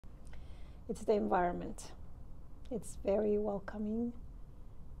It's the environment. It's very welcoming,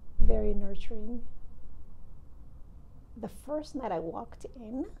 very nurturing. The first night I walked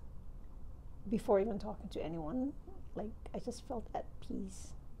in, before even talking to anyone, like I just felt at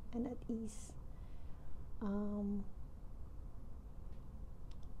peace and at ease.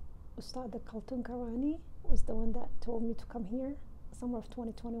 Ustad Kaltun Karani was the one that told me to come here, summer of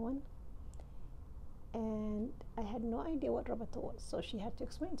 2021. And I had no idea what Rabata was, so she had to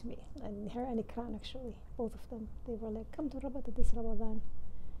explain to me. And her and Ikran, actually, both of them, they were like, come to Rabata this Ramadan.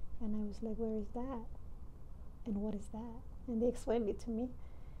 And I was like, where is that? And what is that? And they explained it to me.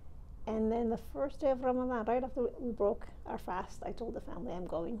 And then the first day of Ramadan, right after we broke our fast, I told the family, I'm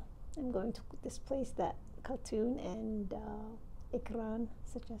going to this place that Khatun and Ikran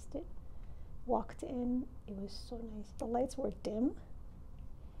suggested. Walked in, it was so nice. The lights were dim.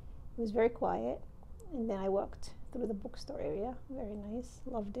 It was very quiet. And then I walked through the bookstore area, very nice,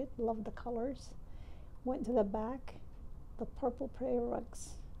 loved it, loved the colors. Went to the back, the purple prayer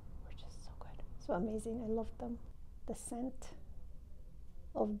rugs were just so good, so amazing, I loved them. The scent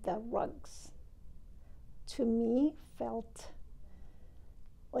of the rugs, to me, felt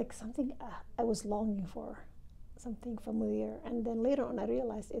like something I was longing for, something familiar. And then later on I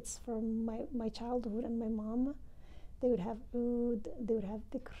realized it's from my childhood and my mom. They would have oud, they would have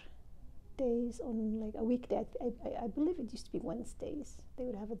dhikr days on like a weekday. I believe it used to be Wednesdays. They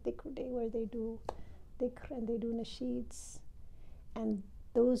would have a dhikr day where they do dhikr and they do nasheeds, and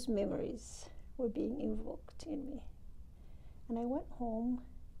those memories were being invoked in me. And I went home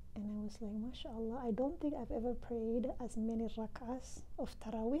and I was like, MashaAllah, I don't think I've ever prayed as many rak'ahs of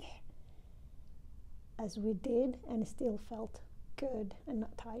Tarawih as we did and still felt good and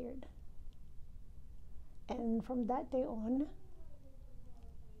not tired. And from that day on,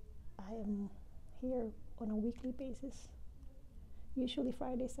 I am here on a weekly basis, usually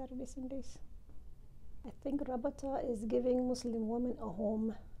Fridays, Saturdays, Sundays. I think Rabata is giving Muslim women a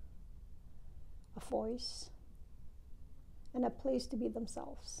home, a voice, and a place to be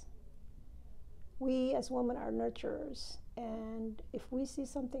themselves. We as women are nurturers, and if we see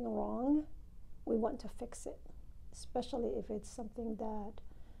something wrong, we want to fix it, especially if it's something that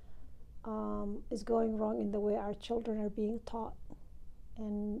is going wrong in the way our children are being taught.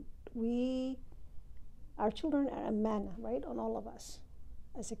 And our children are a manna, right, on all of us.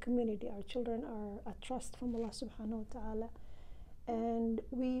 As a community, our children are a trust from Allah subhanahu wa ta'ala. And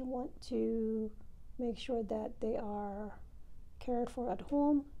we want to make sure that they are cared for at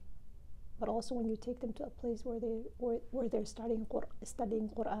home, but also when you take them to a place where they're studying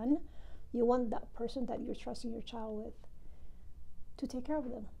Quran, you want that person that you're trusting your child with to take care of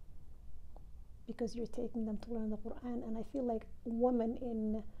them, because you're taking them to learn the Quran. And I feel like women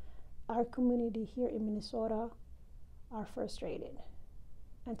in our community here in Minnesota are frustrated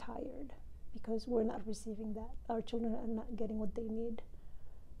and tired because we're not receiving that. Our children are not getting what they need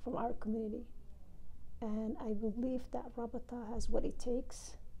from our community. And I believe that Rabata has what it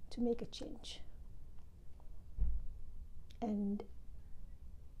takes to make a change and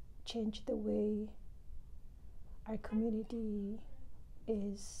change the way our community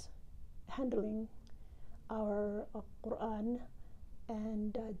is handling our Quran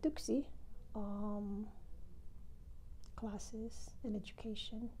and Duksi classes and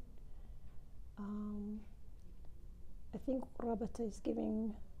education. I think Rabata is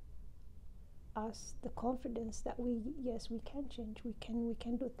giving us the confidence that we can change, we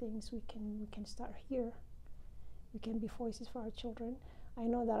can do things, we can start here, we can be voices for our children. I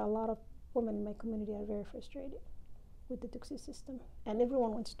know that a lot of women in my community are very frustrated with the Duksi system, and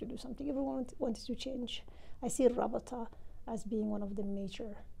everyone wants to do something, everyone wants to change. I see Rabata as being one of the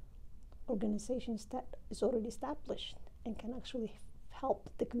major organizations that is already established and can actually help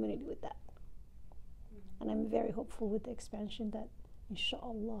the community with that. And I'm very hopeful with the expansion that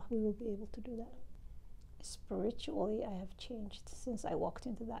InshaAllah we will be able to do that. Spiritually, I have changed since I walked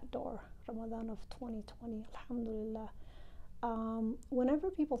into that door, Ramadan of 2020, alhamdulillah. Whenever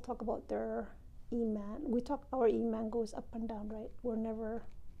people talk about their Iman, our Iman goes up and down, right? We're never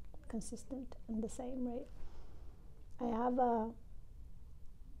consistent and the same, right?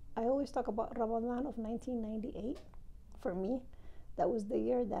 I always talk about Ramadan of 1998. For me, that was the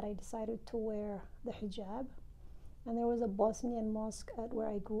year that I decided to wear the hijab. And there was a Bosnian mosque at where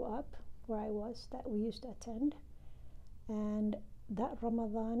I grew up, where I was, that we used to attend. And that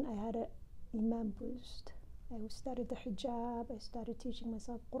Ramadan, I had an Iman boost. I started the hijab, I started teaching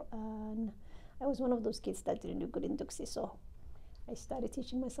myself Quran. I was one of those kids that didn't do good in Duksi, so I started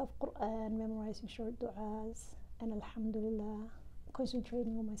teaching myself Quran, memorizing short du'as, and alhamdulillah,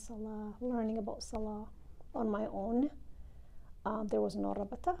 concentrating on my salah, learning about salah on my own. There was no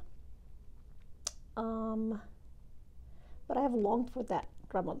Rabata. But I have longed for that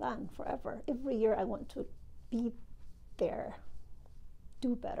Ramadan forever. Every year I want to be there,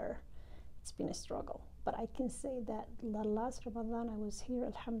 do better. It's been a struggle. But I can say that the last Ramadan I was here,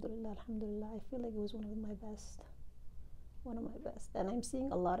 alhamdulillah, alhamdulillah, I feel like it was one of my best. One of my best. And I'm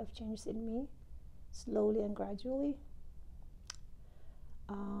seeing a lot of changes in me, slowly and gradually.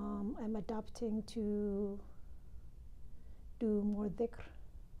 I'm adapting to do more dhikr,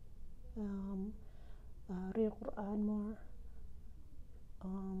 read Quran more,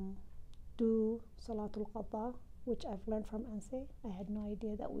 do Salatul Qada, which I've learned from Anse. I had no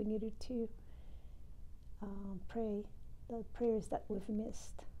idea that we needed to pray the prayers that we've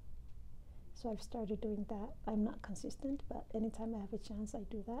missed. So I've started doing that. I'm not consistent, but anytime I have a chance, I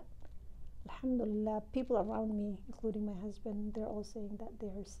do that. Alhamdulillah, people around me, including my husband, they're all saying that they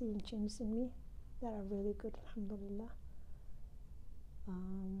are seeing changes in me that are really good, alhamdulillah.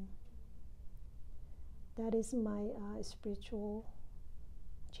 That is my spiritual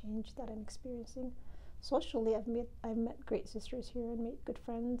change that I'm experiencing. Socially, I've met great sisters here and made good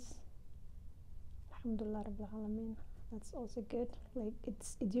friends. Alhamdulillah Rabbil Alameen. That's also good. Like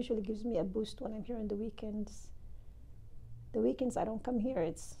it usually gives me a boost when I'm here on the weekends. The weekends I don't come here,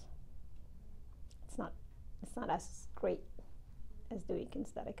 it's not as great as the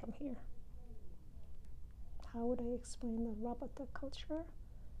weekends that I come here. How would I explain the Rabata culture?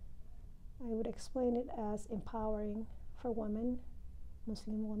 I would explain it as empowering for women,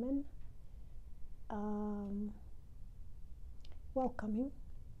 Muslim women, welcoming,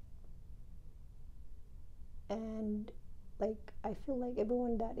 and like I feel like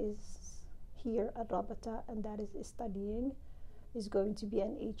everyone that is here at Rabata and that is studying is going to be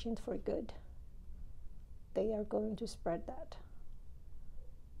an agent for good. They are going to spread that.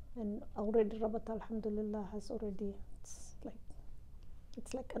 And already Rabata, alhamdulillah, has already,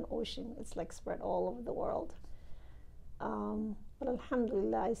 it's like an ocean. It's like spread all over the world. But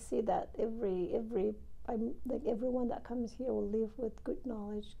alhamdulillah, I see that everyone that comes here will live with good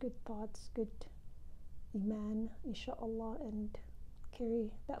knowledge, good thoughts, good iman, InshaAllah, and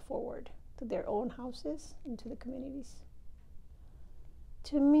carry that forward to their own houses and to the communities.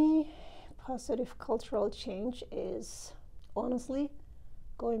 To me, positive cultural change is honestly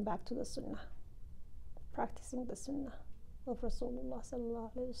going back to the sunnah, practicing the sunnah of Rasulullah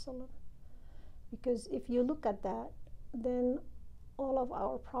sallallahu alaihi wasallam. Because if you look at that, then all of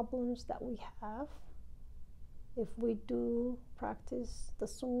our problems that we have, if we do practice the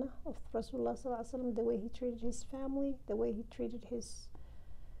sunnah of Rasulullah sallallahu alaihi wasallam, the way he treated his family, the way he treated his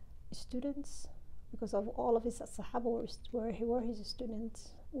students, because of all of his sahaba were his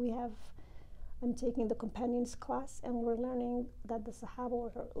students. I'm taking the companions class, and we're learning that the Sahaba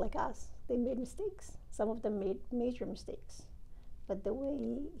were like us. They made mistakes. Some of them made major mistakes. But the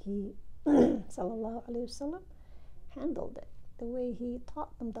way he sallallahu alayhi wasallam handled it, the way he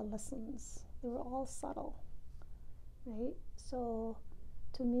taught them the lessons, they were all subtle, right? So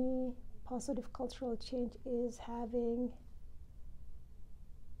to me, positive cultural change is having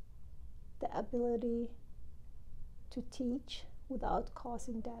the ability to teach without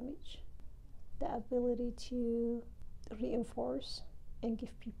causing damage, the ability to reinforce and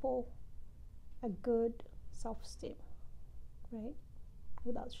give people a good self-esteem, right,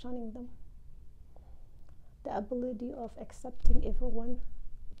 without shunning them, the ability of accepting everyone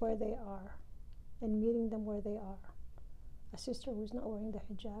where they are and meeting them where they are. A sister who's not wearing the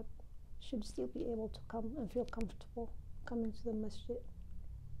hijab should still be able to come and feel comfortable coming to the masjid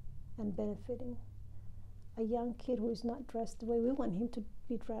and benefiting. A young kid who is not dressed the way we want him to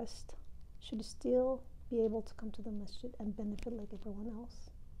be dressed should still be able to come to the masjid and benefit like everyone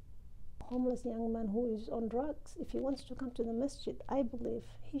else. A homeless young man who is on drugs, if he wants to come to the masjid, I believe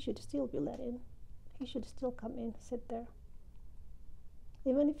he should still be let in. He should still come in, sit there.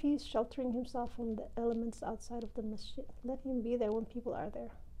 Even if he's sheltering himself from the elements outside of the masjid, let him be there when people are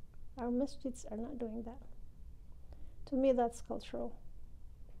there. Our masjids are not doing that. To me, that's cultural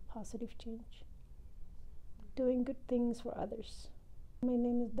positive change. Doing good things for others. My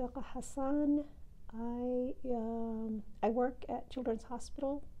name is Deeqa Hassan. I work at Children's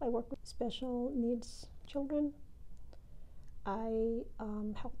Hospital. I work with special needs children. I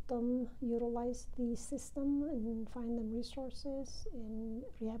help them utilize the system and find them resources in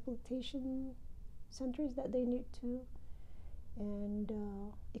rehabilitation centers that they need to, and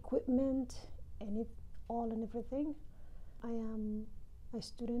equipment, and all and everything. I am a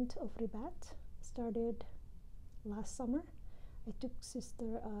student of Rabata. Started last summer. I took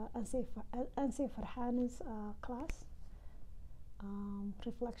Sister Anse Farhan's class,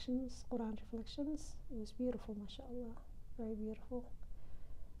 reflections, Quran reflections. It was beautiful, mashallah, very beautiful.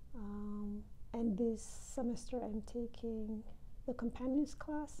 And This semester I'm taking the companions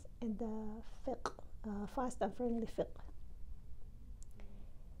class and the fiqh, fast and friendly fiqh.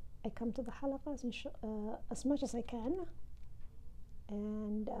 I come to the halaqas as much as I can,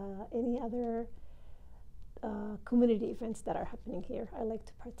 and any other community events that are happening here, I like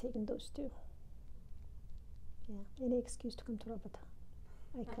to partake in those too. Yeah, any excuse to come to Rabata,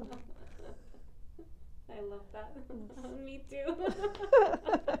 I come. I love that. Me too.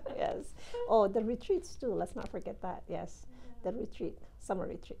 Yes. Oh, the retreats too. Let's not forget that. Yes, the retreat, summer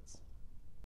retreats.